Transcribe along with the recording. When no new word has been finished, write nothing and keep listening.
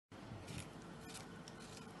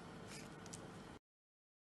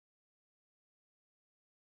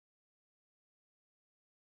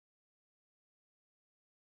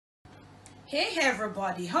Hey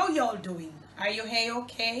everybody, how y'all doing? Are you hey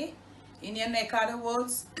okay? In your neck of the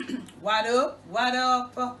woods? What up? What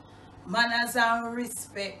up? Manners and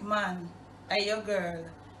respect, man. Hey your girl,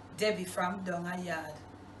 Debbie from Donga Yard.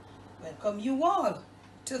 Welcome you all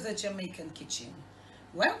to the Jamaican kitchen.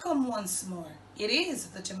 Welcome once more. It is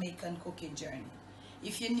the Jamaican cooking journey.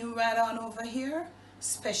 If you're new right on over here,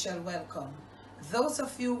 special welcome. Those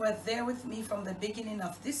of you who were there with me from the beginning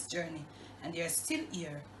of this journey and you're still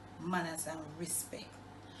here, manners and respect.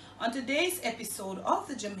 On today's episode of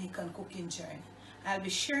the Jamaican cooking journey, I'll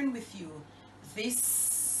be sharing with you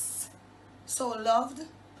this so loved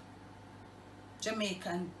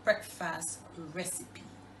Jamaican breakfast recipe.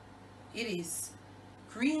 It is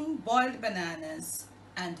green boiled bananas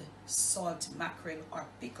and salt mackerel or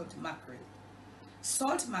pickled mackerel.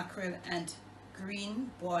 Salt mackerel and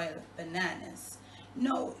green boiled bananas.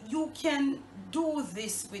 Now you can do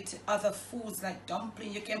this with other foods like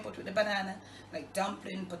dumpling. You can put with the banana like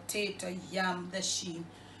dumpling, potato, yam, the sheen.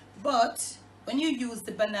 But when you use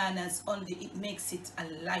the bananas only, it makes it a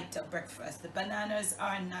lighter breakfast. The bananas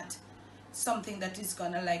are not something that is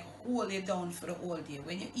gonna like hold you down for the whole day.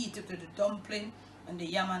 When you eat it with the dumpling and the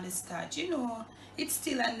yam and the starch, it's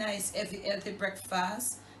still a nice healthy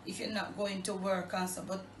breakfast if you're not going to work and so.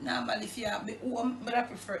 But normally if you are home, but I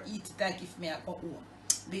prefer eat it like if me I go home,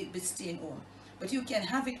 be staying home. But you can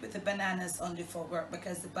have it with the bananas only for work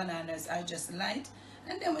because the bananas are just light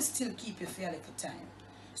and they will still keep you for a little time.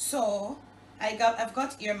 So I've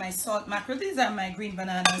got here my salt mackerel. These are my green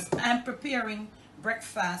bananas. I'm preparing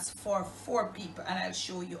breakfast for 4 people and I'll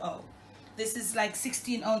show you how. This is like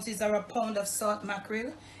 16 ounces or a pound of salt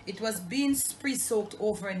mackerel. It was being pre-soaked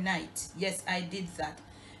overnight. Yes, I did that.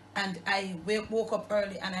 And I woke up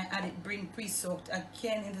early and I had it being pre-soaked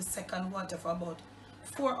again in the second water for about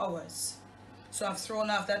 4 hours. So I've thrown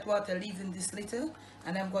off that water, leaving this little,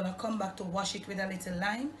 and I'm going to come back to wash it with a little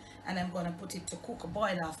lime, and I'm going to put it to cook,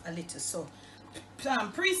 boil off a little. So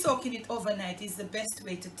pre-soaking it overnight is the best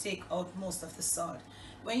way to take out most of the salt.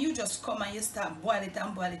 When you just come and you start boil it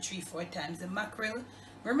and boil it 3-4 times, the mackerel,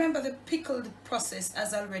 remember the pickled process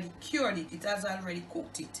has already cured it, it has already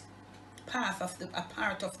cooked it a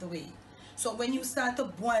part of the way. So when you start to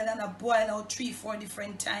boil and boil out 3-4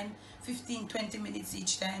 different times, 15-20 minutes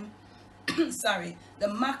each time, sorry, the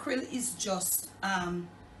mackerel is just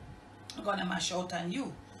gonna mash out on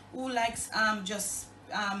you. Who likes just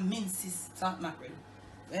minces salt mackerel?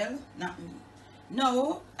 Well, not me.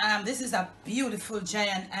 No, this is a beautiful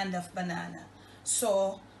giant hand of banana.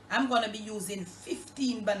 So I'm gonna be using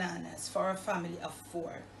 15 bananas for a family of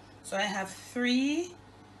 4. So I have 3,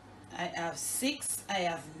 I have 6, I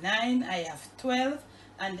have 9, I have 12,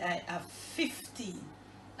 and I have 15.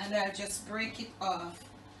 And I'll just break it off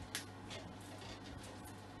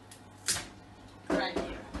right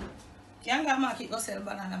here. Can't go market go sell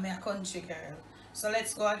banana, me a country girl. So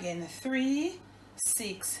let's go again. 3,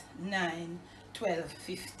 6, 9, 12,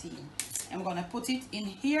 15. I'm gonna put it in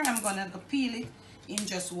here. I'm gonna go peel it in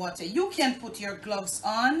just water. You can put your gloves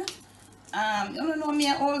on. You don't know me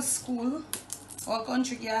old school, old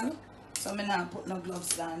country girl. So me not put no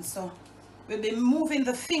gloves on. So we'll be moving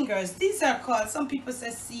the fingers. These are called, some people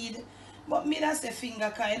say seed, but me that's a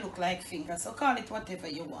finger because it look like finger. So call it whatever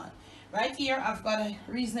you want. Right here I've got a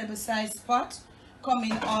reasonable sized pot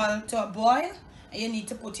coming all to a boil. And you need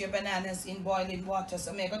to put your bananas in boiling water.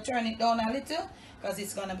 So I'm going to turn it down a little because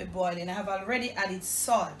it's going to be boiling. I have already added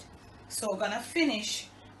salt. So I'm going to finish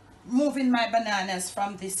moving my bananas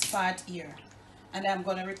from this part here. And I'm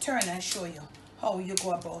going to return and show you how you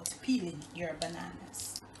go about peeling your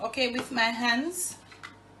bananas. Okay, with my hands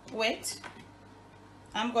wet,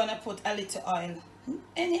 I'm going to put a little oil.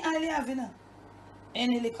 Any oil you have,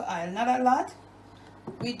 any little oil, not a lot.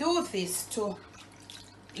 We do this to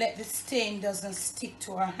let the stain doesn't stick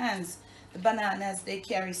to our hands. The bananas, they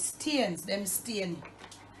carry stains, them stain.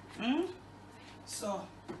 So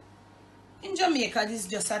in Jamaica, this is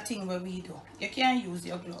just a thing where we do. You can't use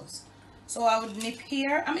your gloves. So I would nip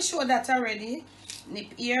here. I'm sure that already.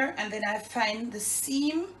 Nip here, and then I find the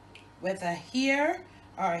seam, whether here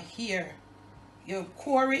or here. You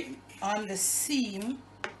core it on the seam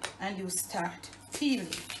and you start peeling.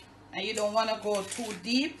 And you don't want to go too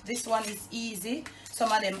deep. This one is easy. Some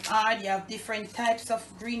of them hard. You have different types of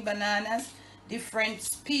green bananas, different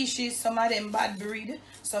species. Some of them bad breed,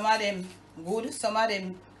 some of them good, some of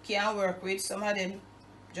them can't work with, some of them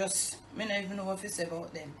just, I don't even know what to say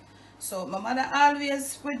about them. So my mother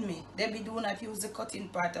always with me. Debbie do not use the cutting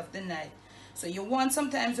part of the knife. So you want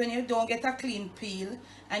sometimes when you don't get a clean peel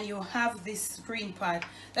and you have this green part.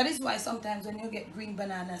 That is why sometimes when you get green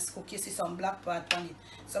bananas cooked, you see some black part on it.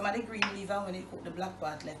 Some of the green leave and when you cook the black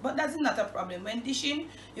part left. But that's not a problem. When dishing,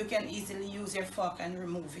 you can easily use your fork and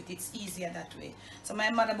remove it. It's easier that way. So my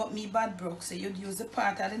mother bought me bad broke. So you'd use the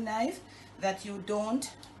part of the knife that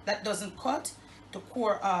doesn't cut to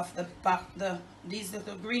core off the back, these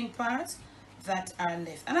little green parts that are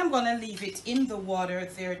left. And I'm gonna leave it in the water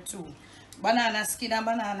there too. Banana skin and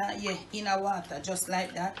banana, yeah, in a water, just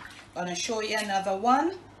like that. Gonna show you another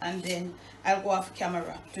one and then I'll go off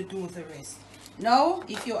camera to do the rest. Now,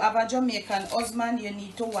 if you have a Jamaican husband, you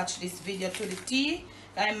need to watch this video to the T.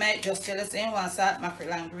 I might just tell you saying one salt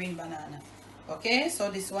mackerel and green banana. Okay, so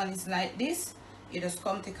this one is like this. You just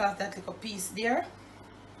come take off that little piece there.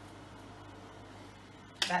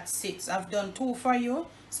 That's it. So I've done 2 for you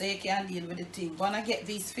so you can deal with the thing. Gonna get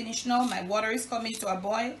these finished now. My water is coming to a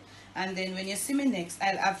boil, and then when you see me next,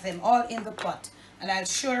 I'll have them all in the pot and I'll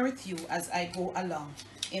share with you as I go along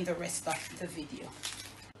in the rest of the video.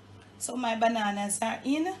 So my bananas are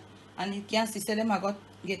in, and you can see them are going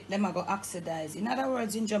to oxidize. In other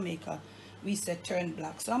words, in Jamaica we say turn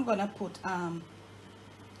black. So I'm gonna put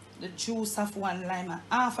the juice of 1 lime and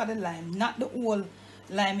half of the lime, not the whole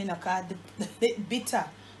lime in a card, the bitter.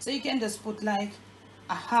 So you can just put like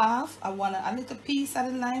a half, a little piece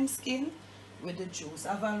of the lime skin with the juice.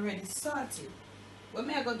 I've already salted. What am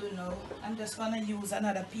I gonna do now? I'm just gonna use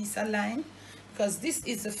another piece of lime because this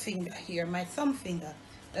is the finger here, my thumb finger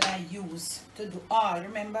that I use to do all.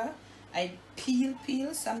 Remember, I peel,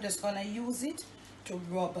 so I'm just gonna use it to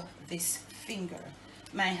rub this finger.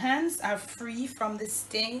 My hands are free from the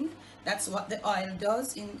stain. That's what the oil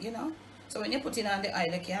does, so when you put it on the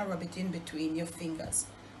oil, you can rub it in between your fingers.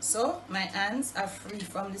 So my hands are free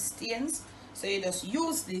from the stains. So you just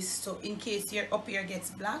use this so in case your up here gets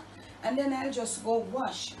black. And then I'll just go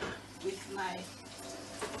wash with my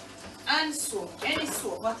hand soap, any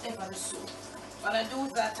soap, whatever the soap. Gonna do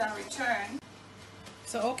that and return.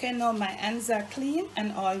 So okay, now my hands are clean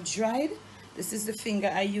and all dried. This is the finger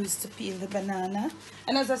I use to peel the banana.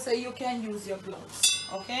 And as I say, you can use your gloves,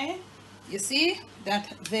 okay? You see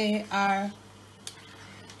that they are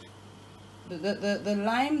the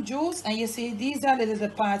lime juice, and you see these are the little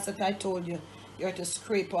parts that I told you you have to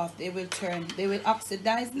scrape off. They will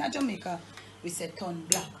oxidize. In Jamaica we say turn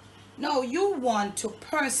black. Now you want to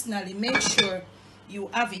personally make sure you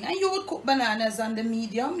have it, and you would cook bananas on the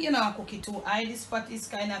medium, cook it too high. This pot is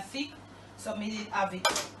kind of thick, so me did have it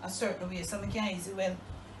a certain way, so me can easily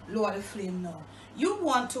lower the flame now. You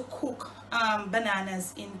want to cook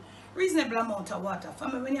bananas in reasonable amount of water. For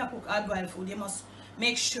me, when you cook hard boiled food, you must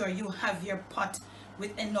make sure you have your pot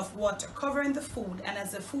with enough water covering the food, and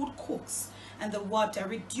as the food cooks and the water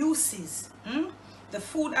reduces, the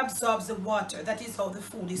food absorbs the water. That is how the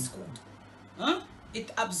food is cooked. It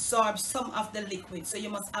absorbs some of the liquid, so you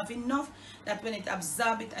must have enough that when it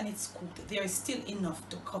absorbs it and it's cooked, there is still enough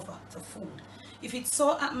to cover the food. If it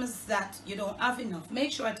so happens that you don't have enough,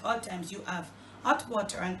 make sure at all times you have hot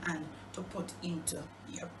water on hand to put into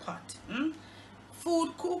your pot.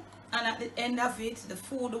 Food cook, and at the end of it, the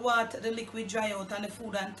food, water, the liquid dry out, and the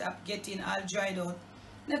food on top getting all dried out.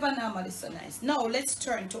 Never normally so nice. Now let's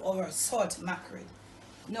turn to our salt mackerel.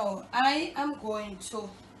 Now I am going to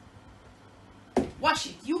wash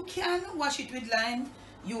it. You can wash it with lime,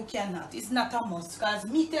 you cannot. It's not a must, because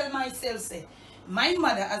me tell myself, say, my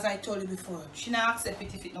mother, as I told you before, she not accept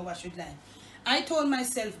it if it not wash with lime. I told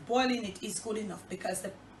myself boiling it is good enough because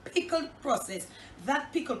the pickle process,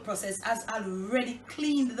 that pickle process has already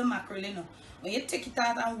cleaned the mackerel, When you take it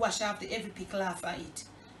out and wash off every pickle off of it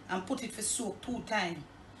and put it for soak 2 times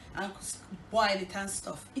and boil it and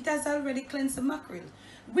stuff, it has already cleansed the mackerel.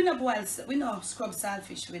 We no boil, we no scrub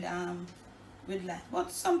saltfish with lime,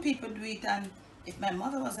 but some people do it, and if my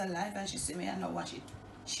mother was alive and she see me and not wash it,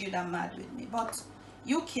 she would have mad with me. But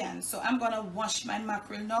you can. So I'm gonna wash my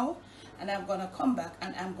mackerel now, and I'm gonna come back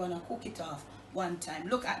and I'm gonna cook it off 1 time.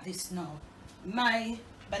 Look at this now. My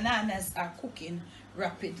bananas are cooking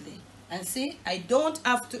rapidly, and see, I don't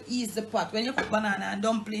have to ease the pot. When you cook banana and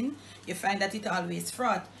dumpling, you find that it always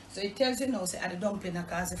froth. So it tells you now, say, the dumpling that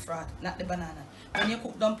causes froth, not the banana. When you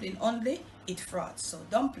cook dumpling only, it froths. So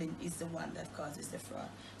dumpling is the one that causes the froth.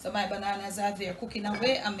 So my bananas are there cooking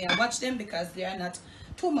away, and I watch them because they are not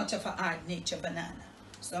too much of a hard nature banana.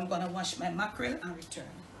 So I'm gonna wash my mackerel and return.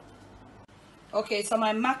 Okay, so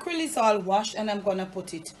my mackerel is all washed, and I'm gonna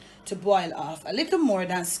put it to boil off a little more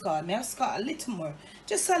than scald. May I scald a little more,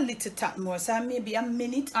 just a little tad more, so maybe a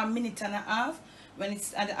minute or minute and a half when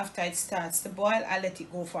it's, and after it starts to boil, I let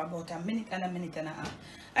it go for about a minute and a half.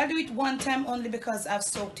 I do it one time only because I've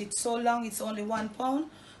soaked it so long. It's only 1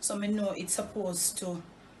 pound, so I know it's supposed to,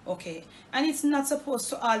 okay, and it's not supposed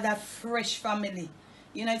to all that fresh family.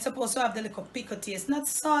 You know, it's supposed to have the little pickle taste, not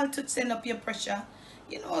salt to send up your pressure.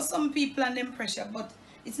 You know, some people and them pressure, but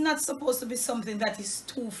it's not supposed to be something that is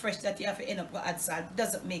too fresh that you have to end up with add salt.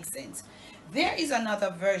 Doesn't make sense. There is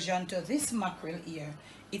another version to this mackerel here.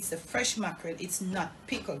 It's the fresh mackerel. It's not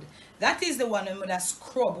pickled. That is the one that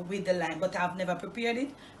scrub with the lime, but I've never prepared it.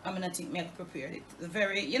 I'm gonna think me I prepared it.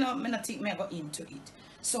 Very, you know, I'm gonna think me I go into it.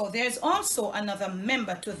 So there's also another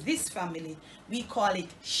member to this family. We call it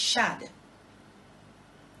shad.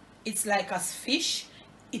 It's like a fish.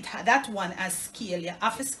 That one has scale. You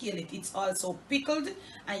have to scale it. It's also pickled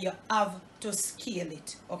and you have to scale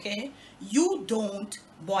it. Okay, you don't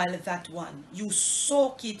boil that one. You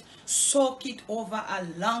soak it over a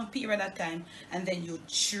long period of time, and then you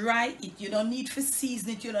dry it. You don't need for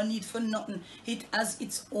season it. You don't need for nothing. It has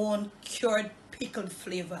its own cured pickled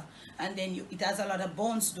flavor, and then it has a lot of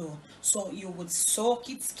bones though, so you would soak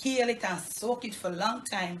it, scale it, and soak it for a long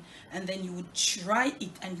time, and then you would dry it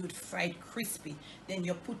and you would fry it crispy. Then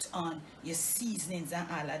you put on your seasonings and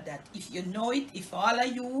all of that. If you know it, if all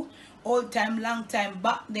of you old time, long time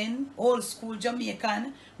back then, old school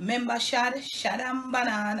Jamaican, member shad and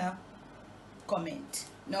banana, comment.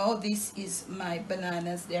 Now this is my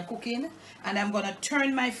bananas. They're cooking, and I'm gonna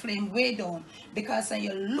turn my flame way down, because when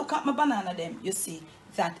you look at my banana them, you see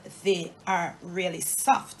that they are really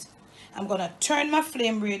soft. I'm gonna turn my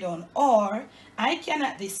flame way down, or I can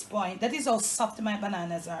at this point, that is how soft my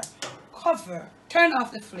bananas are, turn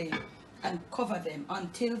off the flame and cover them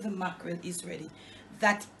until the mackerel is ready.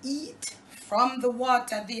 That heat from the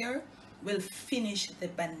water there will finish the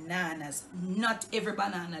bananas. Not every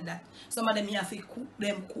banana that. Some of them you have to cook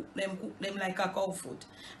them like a cow foot.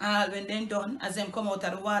 And when they're done, as them come out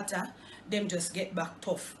of the water, them just get back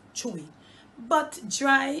tough, chewy. But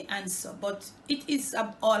dry and so. But it is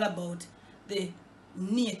all about the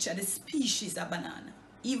nature, the species of banana.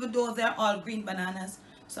 Even though they're all green bananas,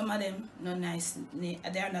 some of them no nice,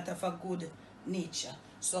 they're not of a good nature.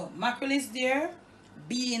 So mackerel is there,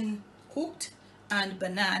 being cooked, and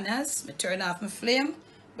bananas. I turn off my flame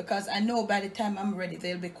because I know by the time I'm ready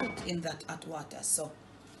they'll be cooked in that hot water. So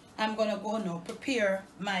I'm gonna go now prepare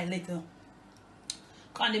my little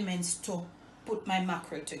condiments to put my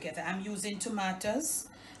mackerel together. I'm using tomatoes.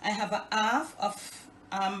 I have a half of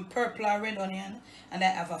purple or red onion, and I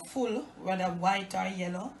have a full, whether white or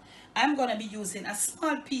yellow. I'm gonna be using a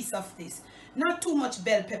small piece of this. Not too much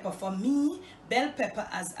bell pepper for me. Bell pepper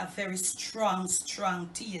has a very strong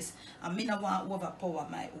taste, and me not want to overpower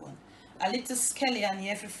my own. A little scallion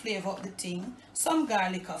here to flavor up the thing. Some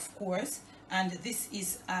garlic, of course. And this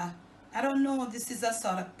is a, I don't know, this is a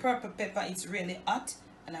sort of purple pepper. It's really hot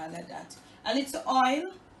and all of that. A little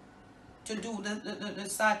oil to do the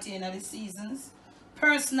sauteing of the seasons.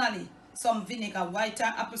 Personally, some vinegar, white or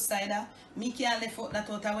apple cider. Me can't leave out that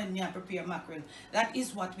out when me prepare mackerel. That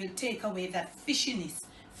is what will take away that fishiness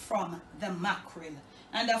from the mackerel.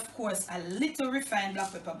 And of course a little refined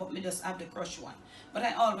black pepper, but me just have the crushed one. But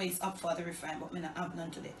I always opt for the refined, but me not have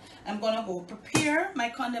none today. I'm gonna go prepare my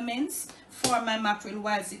condiments for my mackerel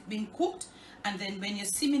whilst it's being cooked. And then when you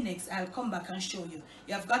see me next, I'll come back and show you.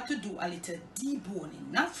 You have got to do a little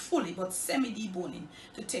deboning, not fully, but semi-deboning,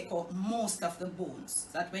 to take out most of the bones.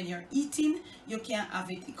 So that when you're eating, you can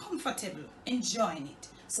have it comfortable, enjoying it.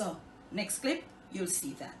 So next clip, you'll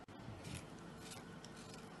see that.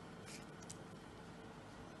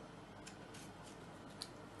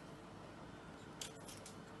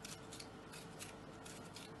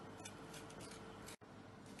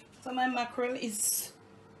 So my mackerel is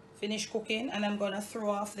finished cooking, and I'm gonna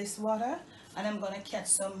throw off this water, and I'm gonna catch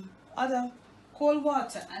some other cold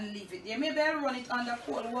water and leave it there. Maybe I'll run it under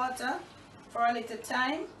cold water for a little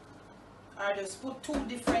time, or just put two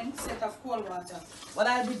different set of cold water. What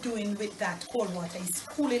I'll be doing with that cold water is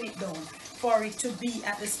cooling it down for it to be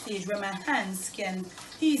at the stage where my hands can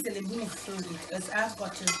easily move through it, because I've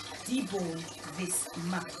got to debone this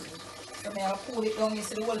mackerel. So I'll cool it down, you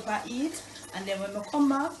see the whole part eat, and then when I come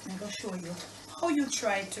back, I'm going to show you how you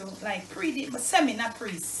try to like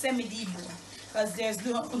semi-debone, because there's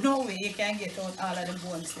no way you can get out all of the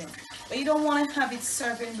bones then. But you don't want to have it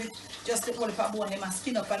serving with just the whole bone, them and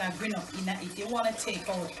skin up and a grin up in it. You want to take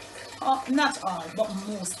out, not all, but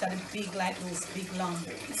most of the big, like those big long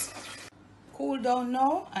bones. Cool down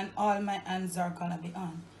now, and all my hands are gonna be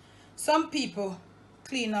on. Some people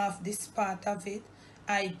clean off this part of it.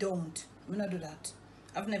 I don't. I'm not do that.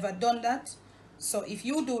 I've never done that. So if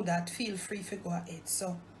you do that, feel free to go ahead.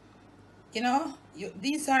 So You know,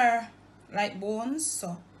 these are like bones,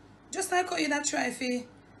 so just like how you not try to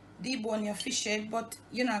debone your fish head, but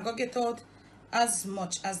you know, go get out as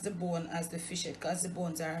much as the bone as the fish head, because the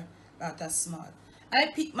bones are not as small.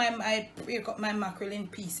 I break up my mackerel in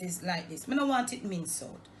pieces like this. I don't want it minced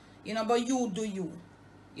out, you know, but you do you.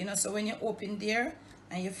 You know, so when you open there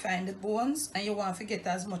and you find the bones and you want to get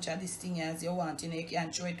as much of this thing as you want, you know, you can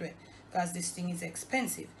throw it away because this thing is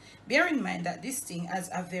expensive. Bear in mind that this thing has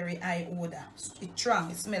a very high odor. It's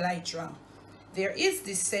strong, it smells like strong. There is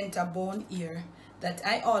this center bone here that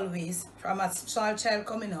I always, from a small child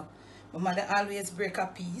coming up, my mother always break a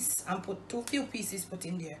piece and put few pieces put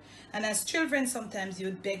in there. And as children, sometimes you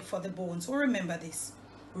would beg for the bones. So remember this.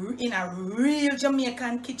 In a real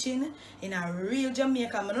Jamaican kitchen, in a real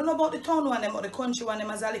Jamaican, I don't know about the town one them or the country one them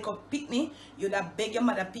as a little picnic, you'd have beg your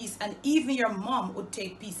mother piece, and even your mom would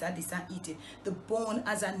take piece of this and eat it. The bone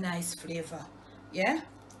has a nice flavor. Yeah?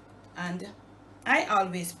 And I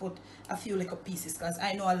always put a few little pieces because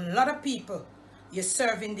I know a lot of people you're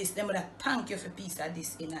serving this, them would thank you for a piece of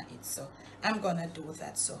this in it. So I'm gonna do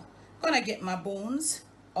that. So I'm gonna get my bones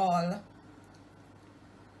all,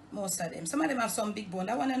 most of them. Some of them have some big bone.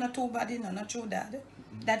 That one is not too bad, you know, not true, Dad.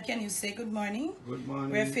 Dad, can you say good morning? Good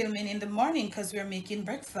morning. We're filming in the morning because we're making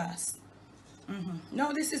breakfast.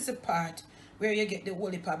 Now this is the part where you get the whole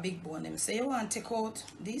heap of big bone. Them say you want to take out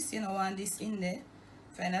this, you know, want this in there.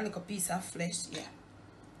 Find a little piece of flesh, yeah.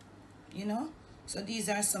 You know, so these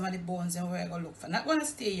are some of the bones and we're gonna look for. Not gonna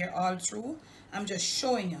stay here all through. I'm just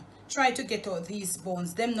showing you. Try to get out these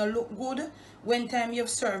bones. Them no look good when time you've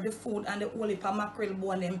served the food and the whole heap of mackerel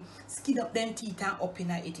bone them skid up them teeth and up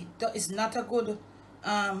in it. It is not a good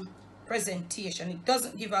presentation. It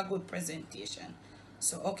doesn't give a good presentation.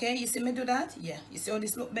 So okay, you see me do that? Yeah. You see how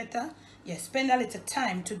this look better? Yeah, spend a little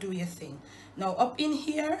time to do your thing. Now up in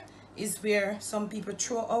here is where some people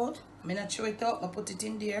throw out. I'm gonna throw it out, I put it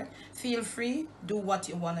in there. Feel free, do what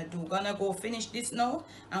you wanna do. Gonna go finish this now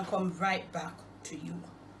and come right back to you.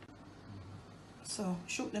 So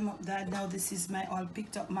shoot them up, Dad. Now this is my all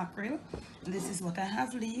picked up mackerel. And this is what I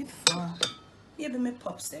have leave for maybe me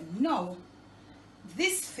pops them. Now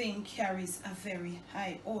this thing carries a very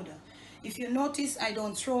high odor. If you notice, I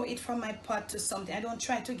don't throw it from my pot to something. I don't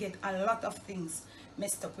try to get a lot of things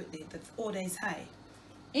messed up with it. The odor is high.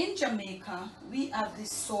 In Jamaica, we have this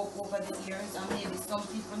soap over the ears, and maybe some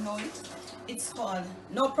people know it. It's called,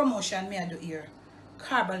 no promotion, me I do here,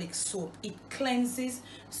 carbolic soap. It cleanses.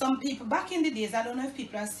 Some people, back in the days, I don't know if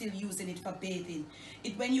people are still using it for bathing.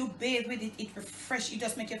 When you bathe with it, it refresh, it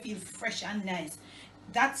just make you feel fresh and nice.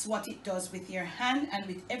 That's what it does with your hand and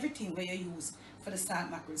with everything where you use for the salt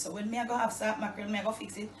mackerel. So when me I go have salt mackerel, me I go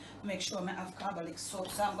fix it, make sure I have carbolic soap.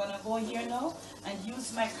 So I'm gonna go here now and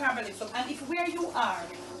use my carbolic soap. And if where you are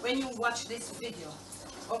when you watch this video,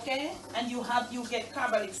 okay, and you get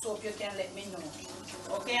carbolic soap, you can let me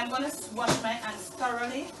know. Okay, I'm gonna wash my hands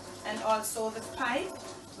thoroughly and also the pipe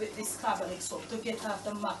with this carbolic soap to get off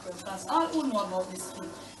the mackerel, because all who know about this thing,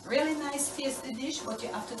 really nice tasty dish, but you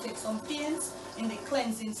have to take some pains in the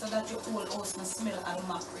cleansing so that your whole house can smell of the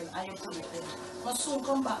mackerel and you put it there. But soon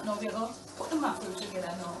come back now, we're going to put the mackerel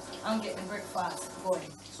together now and get the breakfast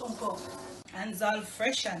going. Soon come. Hands all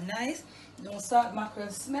fresh and nice, no salt mackerel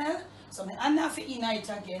smell. So my hand have to in it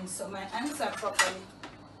again, so my hands are properly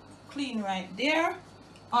clean right there.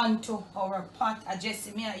 Onto our pot.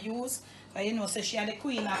 Jessie me I use, but you know, so she had the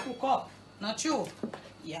queen I cook up. Not true?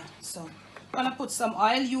 Yeah, so I'm gonna put some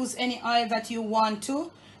oil. Use any oil that you want to.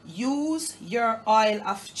 Use your oil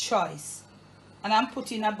of choice. And I'm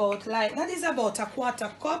putting about, like, that is about a quarter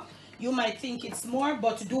cup. You might think it's more,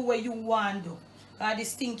 but do what you want to.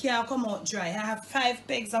 This thing can't come out dry. I have 5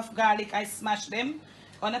 pegs of garlic. I smash them.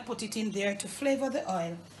 I'm gonna put it in there to flavor the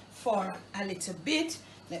oil for a little bit.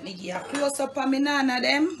 Let me give you a close up on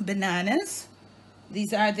them bananas.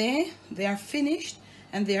 These are they are finished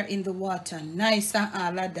and they're in the water, nice and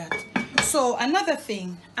all of that. So another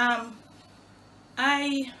thing,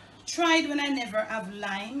 I tried when I never have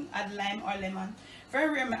lime, add lime or lemon.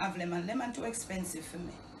 Very rare I have lemon too expensive for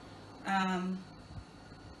me.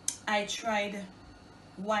 I tried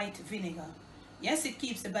white vinegar. Yes, it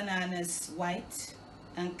keeps the bananas white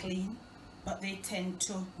and clean, but they tend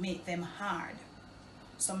to make them hard.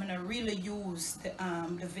 So I'm gonna really use the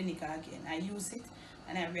vinegar again. I use it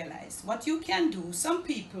and I realize what you can do. Some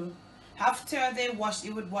people, after they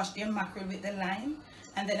would wash their mackerel with the lime,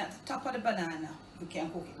 and then at the top of the banana, you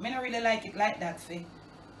can cook it. I don't really like it like that for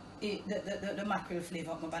the mackerel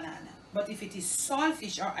flavor of my banana. But if it is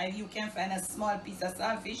saltfish, or you can find a small piece of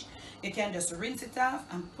saltfish, you can just rinse it off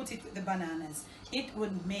and put it with the bananas. It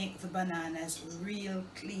would make the bananas real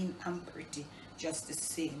clean and pretty, just the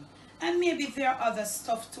same. And maybe there are other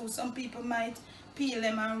stuff too. Some people might peel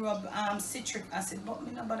them and rub citric acid, but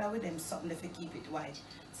me not bother with them, something if you keep it white.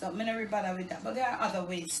 So me not really bother with that, but there are other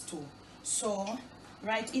ways too. So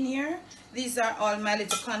right in here, these are all my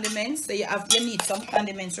little condiments. So you need some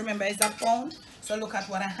condiments. Remember, it's a pound. So look at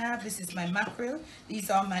what I have. This is my mackerel. These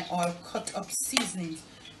are my all cut up seasonings.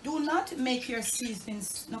 Do not make your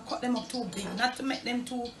seasonings, not cut them up too big, not to make them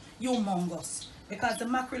too humongous. Because the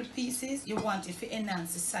mackerel pieces, you want it to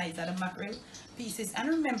enhance the size of the mackerel pieces. And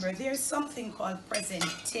remember, there's something called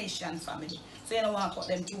presentation, family. So you don't want to cut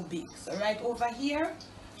them too big. So right over here,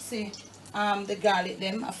 see the garlic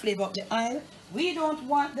them, I flavor up the oil. We don't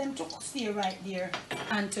want them to stay right there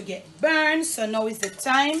and to get burned. So now is the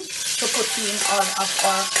time to put in all of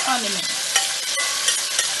our condiments.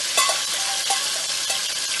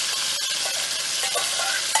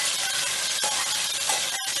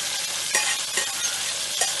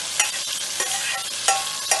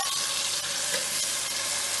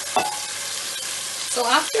 So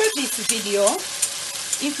after this video,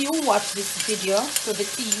 if you watch this video to the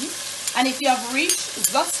T, and if you have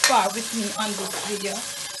reached thus far with me on this video,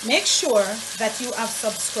 make sure that you have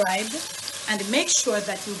subscribed and make sure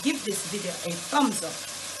that you give this video a thumbs up.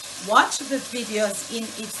 Watch the videos in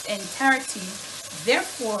its entirety.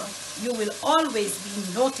 Therefore, you will always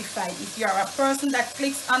be notified. If you are a person that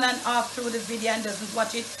clicks on and off through the video and doesn't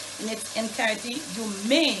watch it in its entirety, you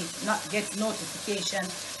may not get notification.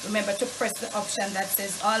 Remember to press the option that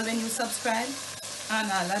says all when you subscribe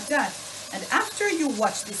and all of that. And after you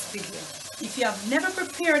watch this video, if you have never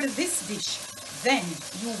prepared this dish, then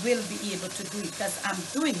you will be able to do it, because I'm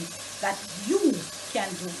doing it that you can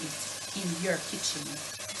do it in your kitchen.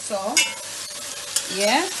 So,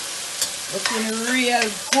 yeah, looking real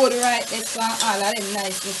good right there. So all of them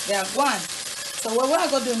niceness they are gone. So what we're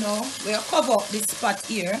going to do now, we'll cover up this spot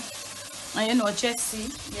here. And you know, Jessie,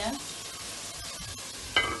 yeah.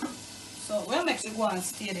 So we'll make sure go and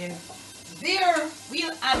stay there. There,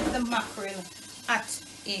 we'll add the mackerel at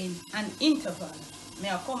an interval. May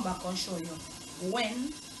I come back and show you when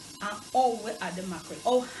and how we add the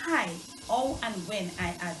mackerel. How and when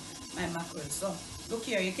I add my mackerel. So, look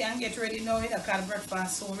here, you can get ready now with a cold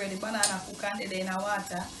breakfast. So, ready banana cook and then in the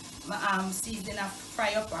water. My season a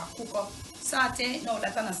fry up or cook up. Saute, no,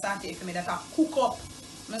 that's not saute for me, that's a cook up.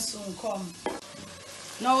 I soon come.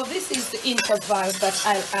 Now this is the interval that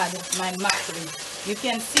I'll add my mackerel. You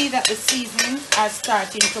can see that the seasonings are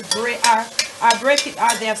starting to break,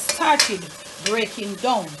 they have started breaking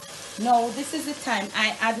down. Now this is the time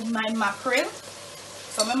I add my mackerel.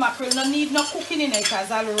 So my mackerel no need no cooking in it, it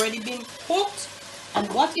has already been cooked. And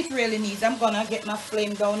what it really needs, I'm gonna get my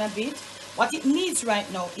flame down a bit. What it needs right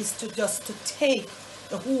now is to take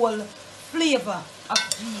the whole flavor of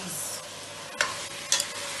these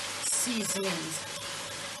seasonings.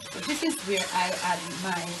 So this is where I'll add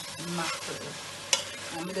my mackerel.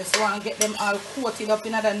 And I just want to get them all coated up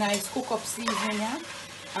in a nice cook up seasoning, yeah?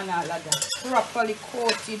 And all of that. Properly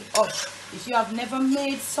coated up. If you have never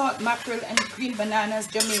made salt mackerel and green bananas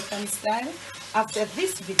Jamaican style, after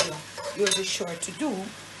this video, you'll be sure to do.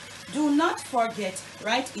 Do not forget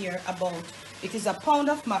right here about, it is a pound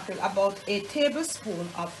of mackerel, about a tablespoon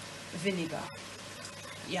of vinegar.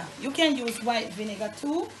 Yeah, you can use white vinegar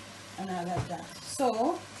too, and all of that.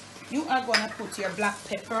 So, you are going to put your black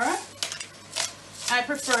pepper. I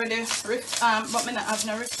prefer the but I not have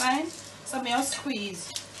no refined, so I'll squeeze.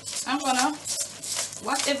 I'm gonna,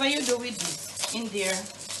 whatever you do with this in there,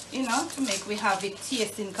 you know, to make we have it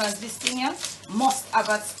tasting, because this thing here must have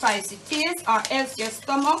a spicy taste, or else your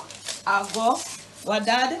stomach will go, what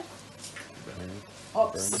dad?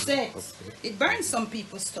 Upset. It burns some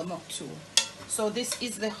people's stomach too. So this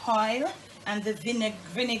is the oil and the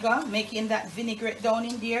vinegar, making that vinaigrette down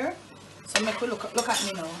in there. So make we look at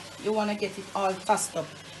me now. You want to get it all tossed up.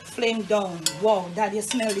 Flame down. Wow, Dad, you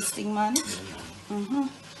smell this thing, man?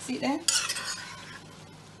 See it there?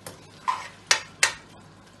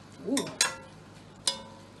 Ooh.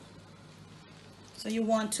 So you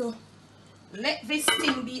want to let this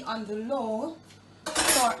thing be on the low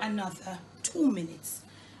for another 2 minutes.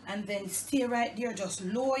 And then stay right there. Just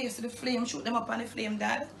lower you see the flame. Shoot them up on the flame,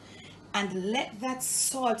 Dad. And let that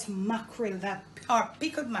salt mackerel, or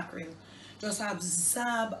pickled mackerel, just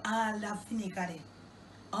absorb all the vinegar,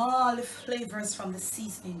 all the flavors from the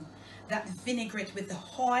seasoning. That vinaigrette with the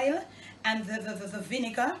oil and the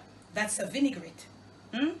vinegar, that's a vinaigrette.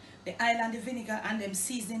 The oil and the vinegar and them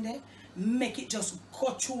seasoning there, make it just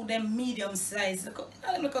cut through them medium size. Look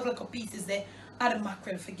at little pieces there. Add the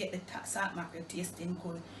mackerel, forget the salt mackerel tasting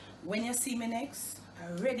good. When you see me next,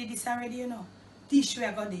 I ready this already, you know. Dish we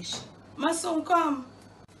are gonna dish. My son come.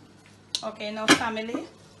 Okay, now family,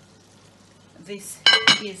 this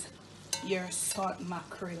is your salt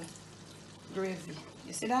mackerel gravy.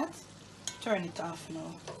 You see that? Turn it off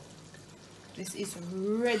now. This is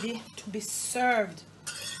ready to be served.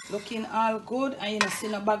 Looking all good, and you know,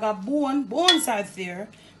 see a bag of bones are there,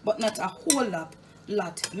 but not a whole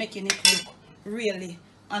lot, making it look really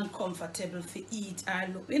uncomfortable for eat. Or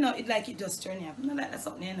look, you know, it like it just turn you off. No, like that's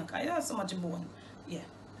something, you know, because you have so much bone. Yeah.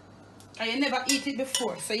 And you never eat it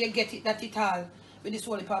before, so you get it that it all with this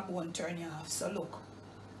whole heap of bone turn you off. So look,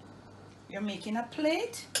 you're making a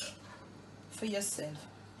plate for yourself.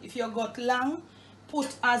 If you got long,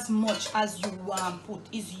 put as much as you want. Put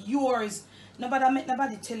is yours.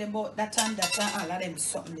 Nobody tell you about that and all of them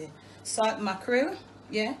something there. Salt mackerel,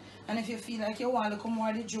 yeah. And if you feel like you want to come more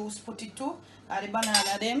of the juice, put it too. Or the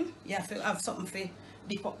banana them, you have to have something for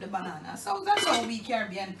dip up the banana. So that's how we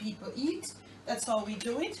Caribbean people eat. That's how we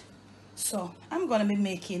do it. So I'm gonna be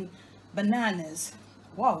making bananas.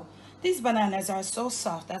 Wow, these bananas are so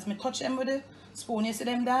soft. As me touch them with the spoon, you see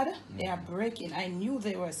them, Dad? They are breaking. I knew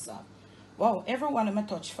they were soft. Wow, everyone of my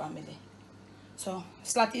touch family. So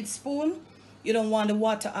slotted spoon. You don't want the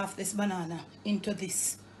water off this banana into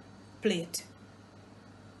this plate.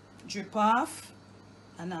 Drip off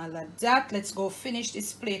and all of that. Let's go finish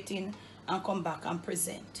this plating and come back and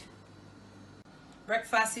present.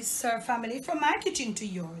 Breakfast is served, family, from my kitchen to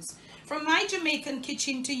yours. From my Jamaican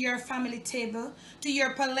kitchen to your family table, to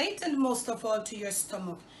your palate, and most of all to your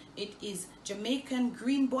stomach. It is Jamaican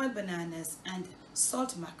green boiled bananas and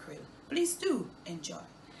salt mackerel. Please do enjoy.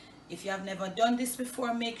 If you have never done this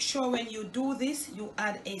before, make sure when you do this, you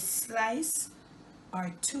add a slice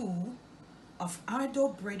or two of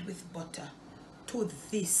sourdough bread with butter to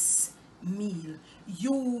this meal.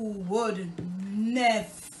 You would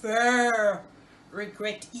never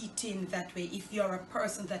regret eating that way if you're a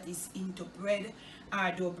person that is into bread,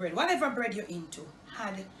 sourdough bread, whatever bread you're into.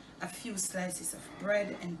 Add a few slices of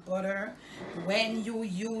bread and butter. When you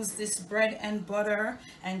use this bread and butter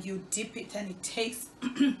and you dip it and it takes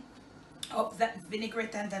up that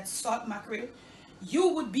vinaigrette and that salt mackerel, you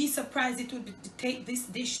would be surprised. It would take this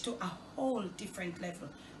dish to a whole different level.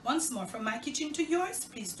 Once more, from my kitchen to yours,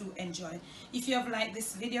 please do enjoy. If you have liked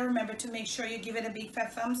this video, remember to make sure you give it a big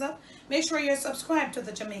fat thumbs up. Make sure you're subscribed to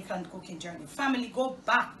the Jamaican Cooking Journey. Family, go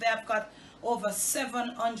back. They have got over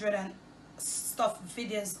 700 and stuff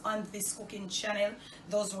videos on this cooking channel.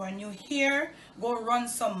 Those who are new here, go run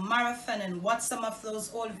some marathon and watch some of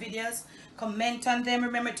those old videos. Comment on them.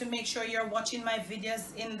 Remember to make sure you're watching my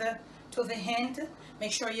videos to the end.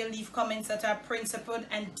 Make sure you leave comments that are principled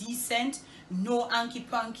and decent. No hanky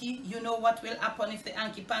panky. You know what will happen if the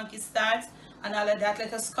hanky panky starts and all of that.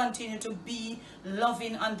 Let us continue to be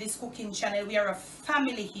loving on this cooking channel. We are a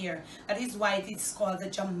family here. That is why it is called the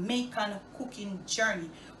Jamaican Cooking Journey.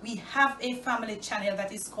 We have a family channel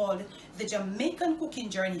that is called the Jamaican Cooking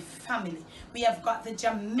Journey Family. We have got the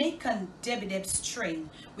Jamaican Debbie Deb's Train.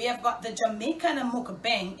 We have got the Jamaican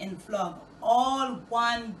Mukbang and Vlog. All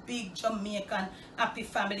one big Jamaican happy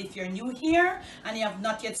family. If you're new here and you have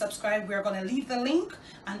not yet subscribed, we're going to leave the link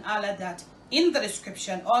and all of that in the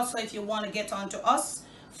description. Also, if you want to get on to us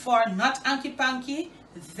for not hanky panky,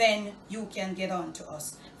 then you can get on to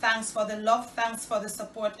us. Thanks for the love, thanks for the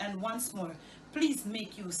support, and once more, please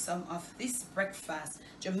make use some of this breakfast.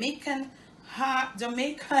 Jamaican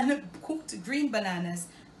cooked green bananas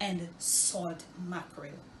and salt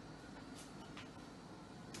mackerel.